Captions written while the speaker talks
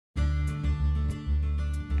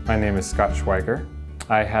My name is Scott Schweiger.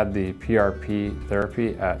 I had the PRP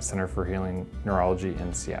therapy at Center for Healing Neurology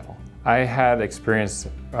in Seattle. I had experienced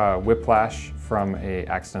whiplash from an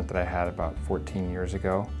accident that I had about 14 years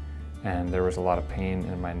ago, and there was a lot of pain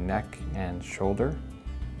in my neck and shoulder,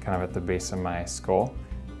 kind of at the base of my skull.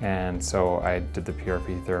 And so I did the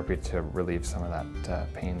PRP therapy to relieve some of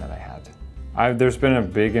that pain that I had. There's been a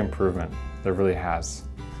big improvement, there really has.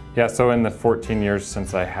 Yeah, so in the 14 years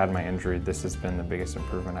since I had my injury, this has been the biggest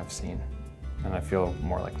improvement I've seen, and I feel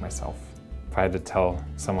more like myself. If I had to tell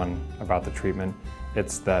someone about the treatment,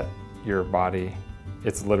 it's that your body,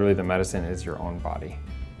 it's literally the medicine is your own body.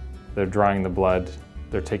 They're drawing the blood,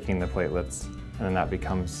 they're taking the platelets, and then that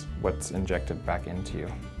becomes what's injected back into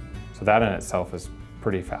you. So that in itself is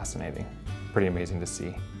pretty fascinating, pretty amazing to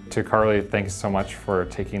see. To Carly, thanks so much for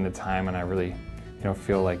taking the time, and I really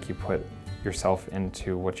feel like you put yourself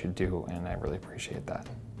into what you do, and I really appreciate that.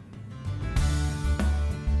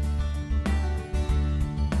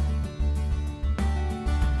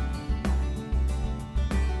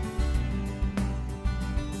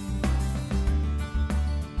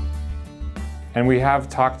 And we have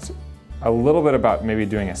talked a little bit about maybe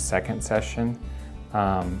doing a second session.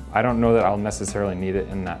 I don't know that I'll necessarily need it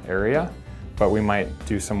in that area, but we might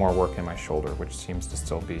do some more work in my shoulder, which seems to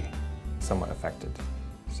still be somewhat affected.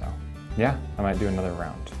 So yeah, I might do another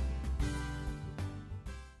round.